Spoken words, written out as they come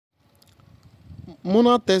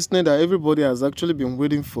Monad testnet that everybody has actually been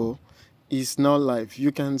waiting for is now live.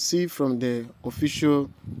 You can see from the official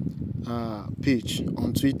page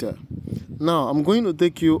on Twitter. Now I'm going to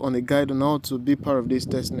take you on a guide on how to be part of this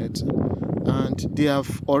testnet, and they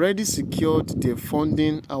have already secured their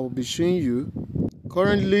funding. I will be showing you.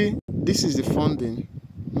 Currently, this is the funding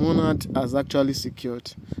Monad has actually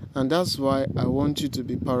secured, and that's why I want you to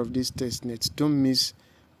be part of this testnet. Don't miss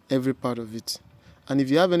every part of it. And if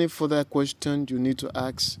you have any further question you need to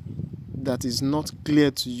ask that is not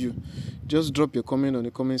clear to you, just drop your comment on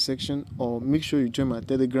the comment section, or make sure you join my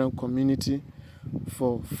Telegram community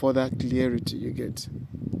for further clarity. You get.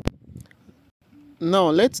 Now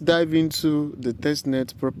let's dive into the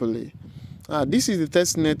testnet properly. This is the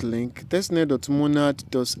testnet link.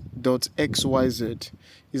 testnet.monad.xyz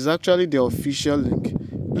is actually the official link.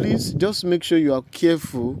 Please just make sure you are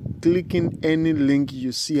careful clicking any link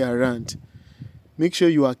you see around. Make sure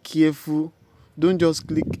you are careful. Don't just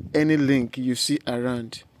click any link you see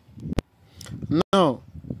around. Now,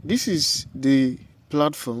 this is the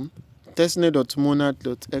platform,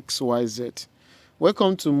 testnet.monad.xyz.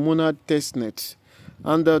 Welcome to Monad Testnet.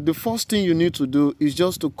 And the first thing you need to do is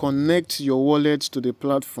just to connect your wallet to the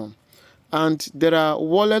platform. And there are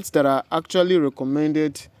wallets that are actually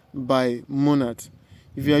recommended by Monad.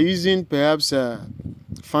 If you are using perhaps a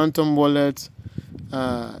Phantom wallet,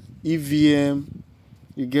 EVM,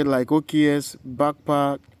 you get like OKS,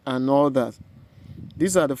 Backpack, and all that.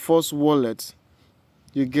 These are the first wallets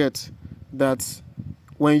you get that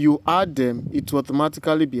when you add them, it will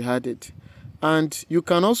automatically be added. And you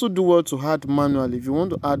can also do what to add manually. If you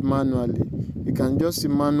want to add manually, you can just see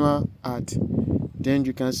manual add. Then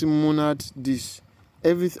you can see Monad this.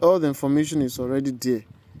 All the information is already there.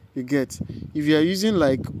 You get. If you are using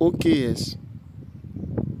like OKS,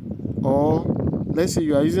 or let's say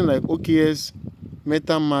you are using like OKS,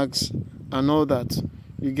 MetaMask, and all that,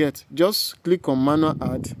 you get. Just click on manual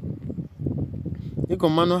add. Click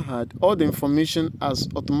on manual add. All the information has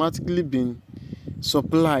automatically been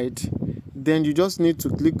supplied. Then you just need to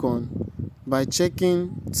click on by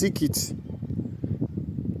checking, tick it.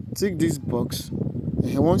 Tick this box.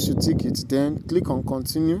 And once you tick it, then click on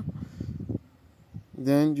continue.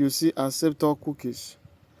 Then you see accept all cookies.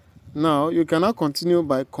 Now you can now continue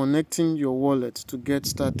by connecting your wallet to get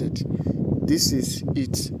started. This is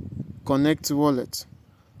it. Connect wallet.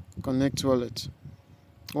 Connect wallet.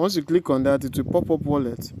 Once you click on that, it will pop up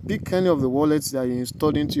wallet. Pick any of the wallets that you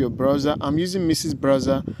installed into your browser. I'm using Mrs.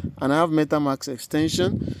 Browser and I have MetaMask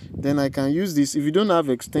extension. Then I can use this. If you don't have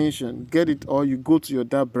extension, get it, or you go to your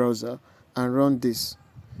DApp browser and run this.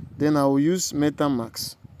 Then I will use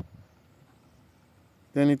MetaMask.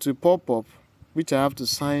 Then it will pop up, which I have to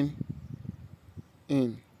sign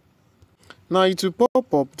in. Now it will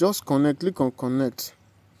pop up, just connect, click on connect.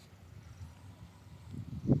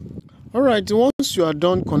 Alright, once you are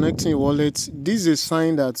done connecting your wallet, this is a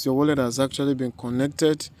sign that your wallet has actually been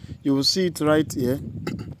connected. You will see it right here.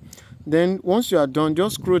 Then once you are done,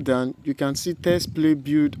 just scroll down. You can see test play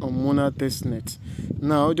build on Monad testnet.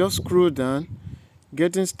 Now just scroll down,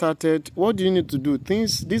 getting started. What do you need to do?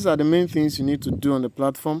 These are the main things you need to do on the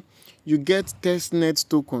platform. You get testnet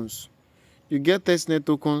tokens. You get testnet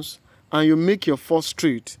tokens and you make your first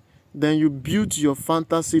trade. Then you build your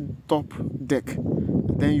fantasy top deck.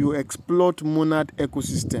 Then you exploit Monad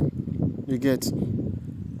ecosystem. You get.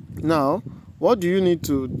 Now, what do you need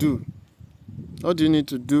to do? What do you need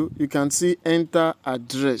to do? You can see enter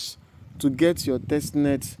address to get your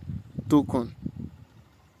testnet token.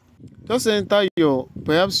 Just enter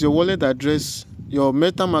perhaps your wallet address, your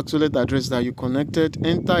MetaMask wallet address that you connected.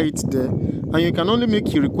 Enter it there, and you can only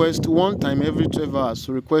make your request one time every 12 hours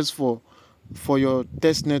to request for your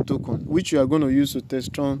testnet token, which you are going to use to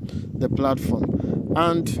test on the platform.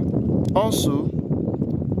 And also,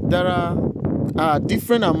 there are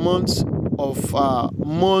different amounts of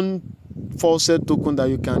MON faucet token that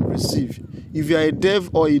you can receive. If you are a dev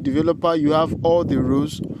or a developer, you have all the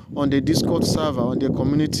roles on the Discord server, on the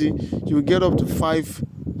community, you will get up to 5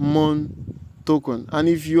 MON token. And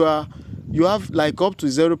if you have like up to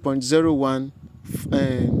 0.01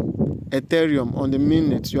 Ethereum on the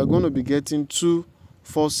mainnet, you are going to be getting 2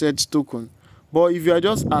 faucet token. But if you are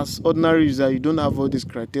just as ordinary user, you don't have all these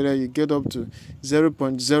criteria, you get up to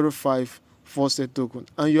 0.05 faucet token.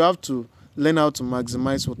 And you have to learn how to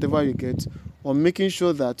maximize whatever you get, or making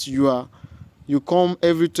sure that you come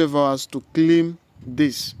every 12 hours to claim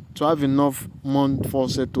this, to have enough MON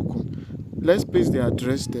faucet token. Let's paste the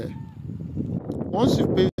address there. Once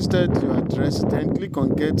you've pasted your address, then click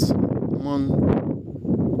on get MON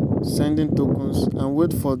sending tokens and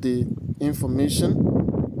wait for the information.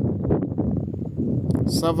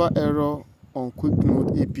 Server error on quick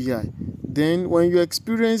node API. Then when you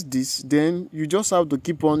experience this, then you just have to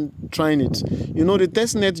keep on trying it. You know, the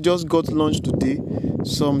testnet just got launched today.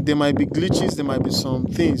 There might be glitches, there might be some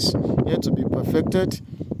things yet to be perfected.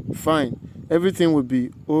 Fine, everything will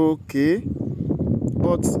be okay.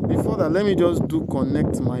 But before that, let me just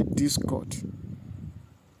connect my Discord.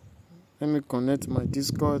 Let me connect my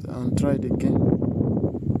Discord and try it again.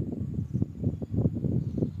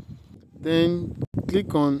 Then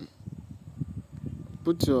click on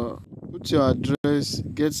put your address,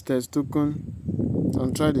 get test token,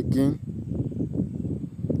 and try it again.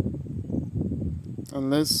 And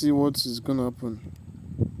let's see what is gonna happen.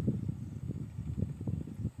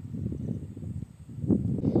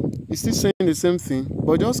 It's still saying the same thing,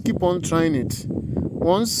 but just keep on trying it.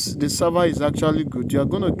 Once the server is actually good, you are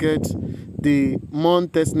gonna get the mon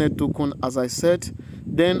testnet token, as I said.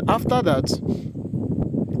 Then after that,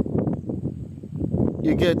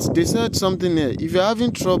 they said something here. If you're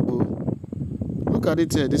having trouble, look at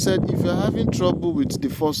it here. They said if you're having trouble with the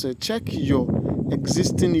faucet, check your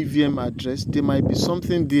existing EVM address. There might be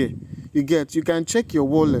something there. You can check your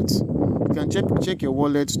wallet. You can check your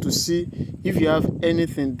wallet to see if you have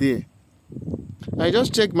anything there. I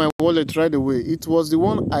just checked my wallet right away. It was the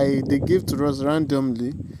one they gave to us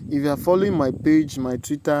randomly. If you are following my page, my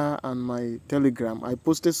Twitter and my Telegram, I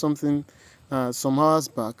posted something some hours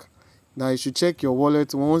back that you should check your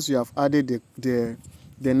wallet once you have added the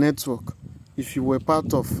network. If you were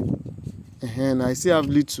part of, and I still have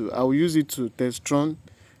little, I will use it to test run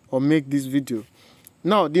or make this video.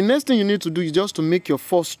 Now, the next thing you need to do is just to make your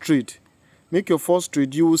first trade. Make your first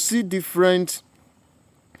trade. You will see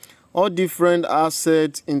all different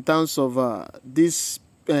assets in terms of this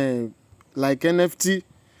like NFT.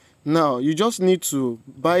 Now you just need to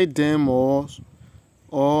buy them or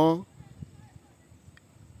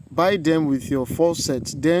buy them with your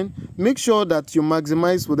faucet. Then make sure that you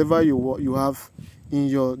maximize whatever you have in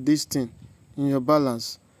your in your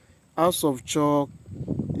balance. House of Chalk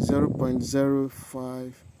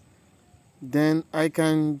 0.05. Then I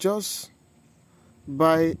can just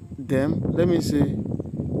buy them. Let me say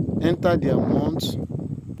enter the amount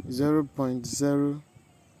 0.00.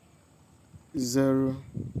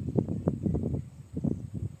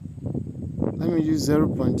 Let me use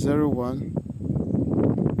 0.01.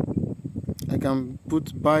 I can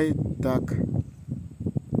put buy dark.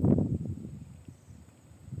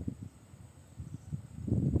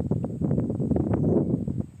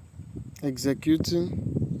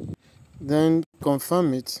 Executing, then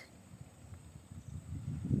confirm it.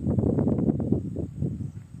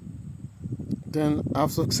 Then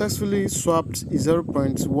I've successfully swapped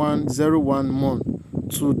 0.101 mon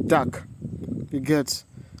to dark.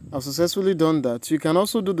 I've successfully done that. You can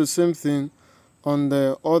also do the same thing on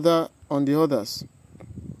the others.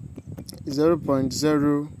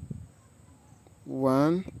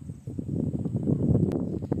 0.01.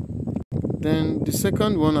 Then the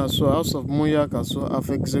second one as well, House of Moyak as well, I've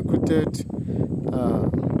executed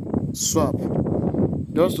swap.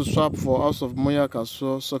 Just to swap for House of Moyak as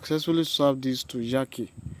well, successfully swap this to Yaki.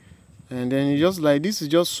 And then you just like this is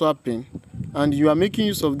just swapping, and you are making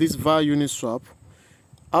use of this var unit swap.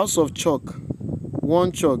 House of Chalk,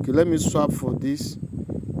 one chalk. Let me swap for this.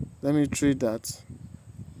 Let me trade that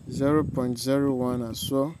 0.01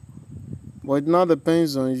 as well. But it now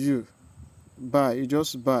depends on you. You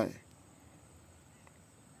just buy.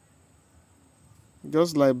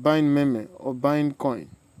 Just like buying meme or buying coin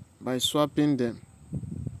by swapping them.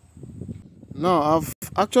 Now I've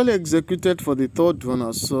actually executed for the third one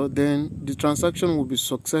or so. Then the transaction will be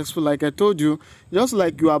successful. Like I told you, just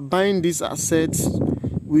like you are buying these assets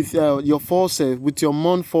with your faucet, with your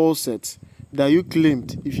mon faucet that you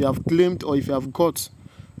claimed. If you have claimed or if you have got,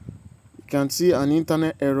 you can see an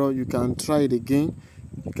internet error. You can try it again.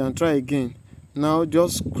 You can try again. Now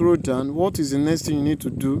just scroll down. What is the next thing you need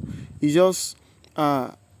to do? It's just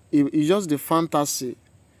the fantasy.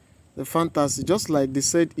 The fantasy, just like they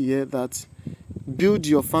said here, that build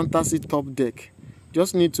your fantasy top deck.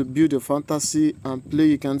 Just need to build your fantasy and play.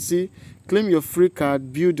 You can see, claim your free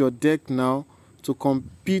card, build your deck now to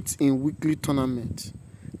compete in weekly tournament.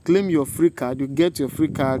 Claim your free card, you get your free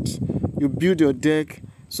card, you build your deck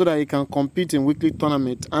so that you can compete in weekly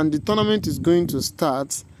tournament. And the tournament is going to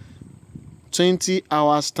start 20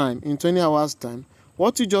 hours time. In 20 hours time,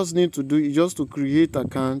 what you just need to do is just to create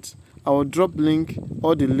account. I will drop link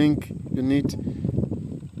or the link you need.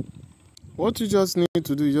 What you just need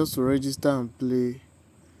to do is just to register and play.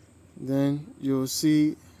 Then you'll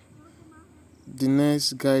see the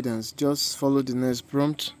next guidance. Just follow the next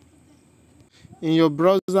prompt. In your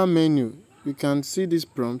browser menu, you can see this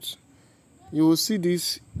prompt. You will see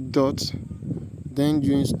this dot. Then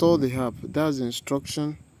you install the app. That's the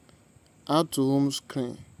instruction. Add to home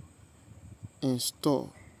screen.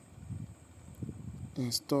 Install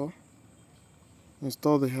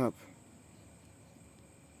the app.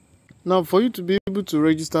 Now for you to be able to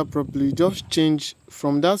register properly, just change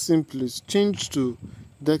from that simplest, change to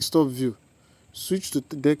desktop view. Switch to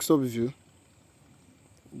desktop view,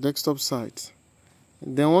 desktop site.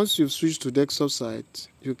 Then once you've switched to desktop site,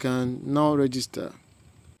 you can now register.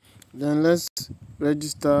 Then let's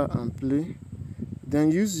register and play. Then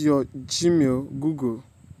use your Gmail, Google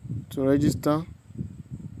to register.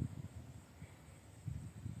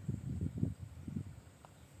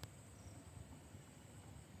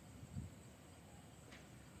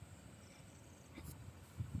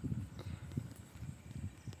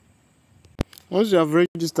 Once you have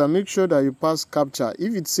registered, make sure that you pass captcha.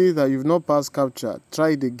 If it says that you've not passed captcha,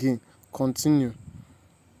 try it again. Continue.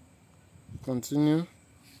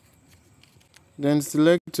 Then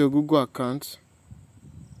select your Google account.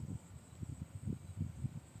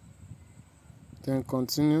 Then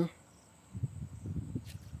continue.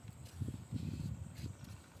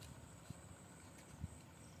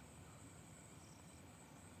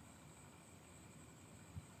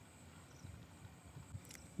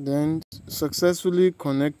 Then successfully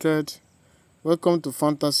connected. Welcome to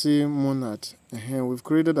Fantasy Monad. We've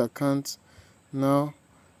created an account. Now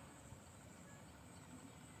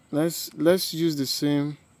let's use the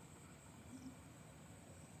same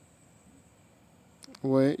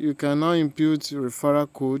way. You can now input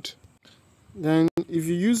referral code. Then if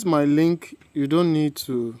you use my link, you don't need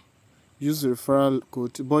to use the referral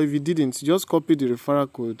code, but if you didn't, just copy the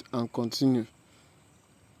referral code and continue.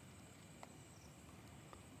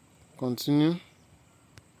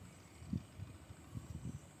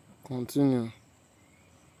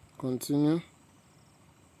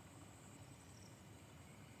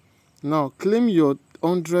 Now claim your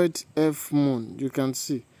 100 F moon. You can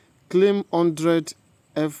see claim 100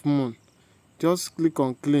 F moon. Just click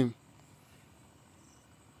on claim.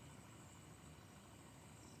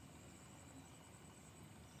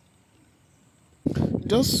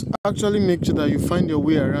 Just actually make sure that you find your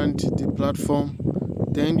way around the platform.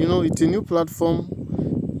 Then it's a new platform.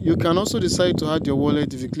 You can also decide to add your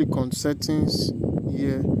wallet if you click on settings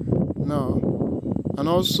here now, and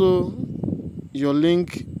also your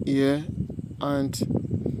link here, and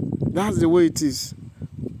that's the way it is.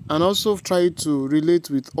 And also try to relate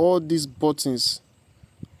with all these buttons,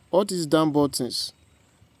 all these damn buttons.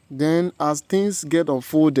 Then as things get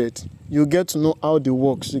unfolded, you get to know how they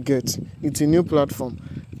works. It's a new platform.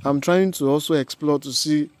 I'm trying to also explore to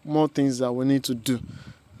see more things that we need to do.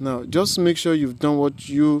 Now just make sure you've done what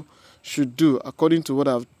you should do according to what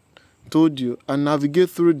I've told you, and navigate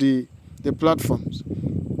through the platforms.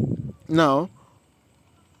 Now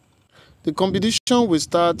the competition will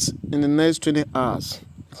start in the next 20 hours.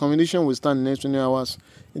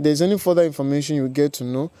 If there's any further information you get to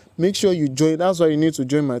know, make sure you join. That's why you need to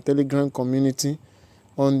join my Telegram community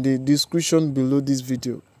on the description below this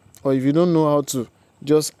video. Or if you don't know how to,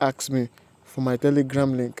 just ask me for my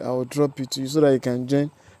Telegram link. I will drop it to you so that you can join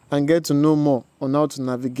and get to know more on how to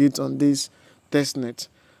navigate on this testnet.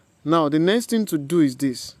 Now the next thing to do is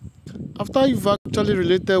this. After you've actually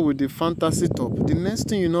related with the fantasy top, the next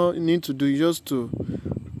thing you need to do is just to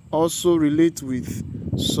also relate with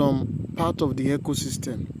some part of the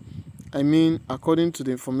ecosystem. I mean, according to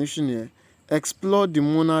the information here, explore the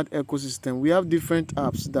Monad ecosystem. We have different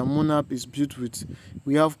apps that Monad is built with.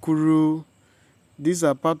 We have Kuru. These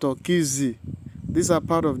are part of Kizi. These are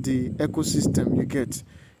part of the ecosystem you get.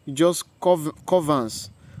 You just covers.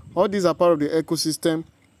 All these are part of the ecosystem.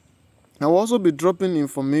 I will also be dropping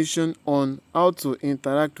information on how to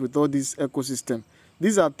interact with all this ecosystem.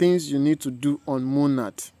 These are things you need to do on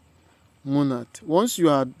Monad. Once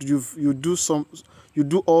you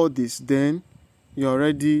do all this, then you're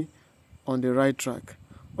already on the right track.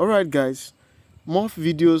 All right, guys, more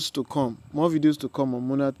videos to come on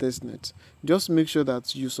Monad testnet. Just make sure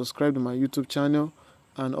that you subscribe to my YouTube channel,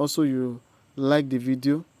 and also you like the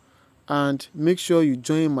video, and make sure you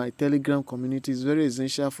join my Telegram community. It's very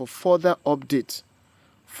essential for further update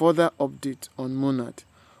on Monad.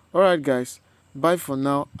 All right, guys, bye for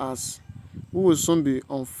now, as we will soon be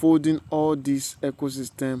unfolding all this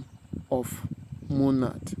ecosystem of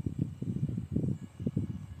Monad.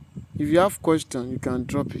 If you have questions, you can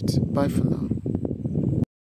drop it. Bye for now.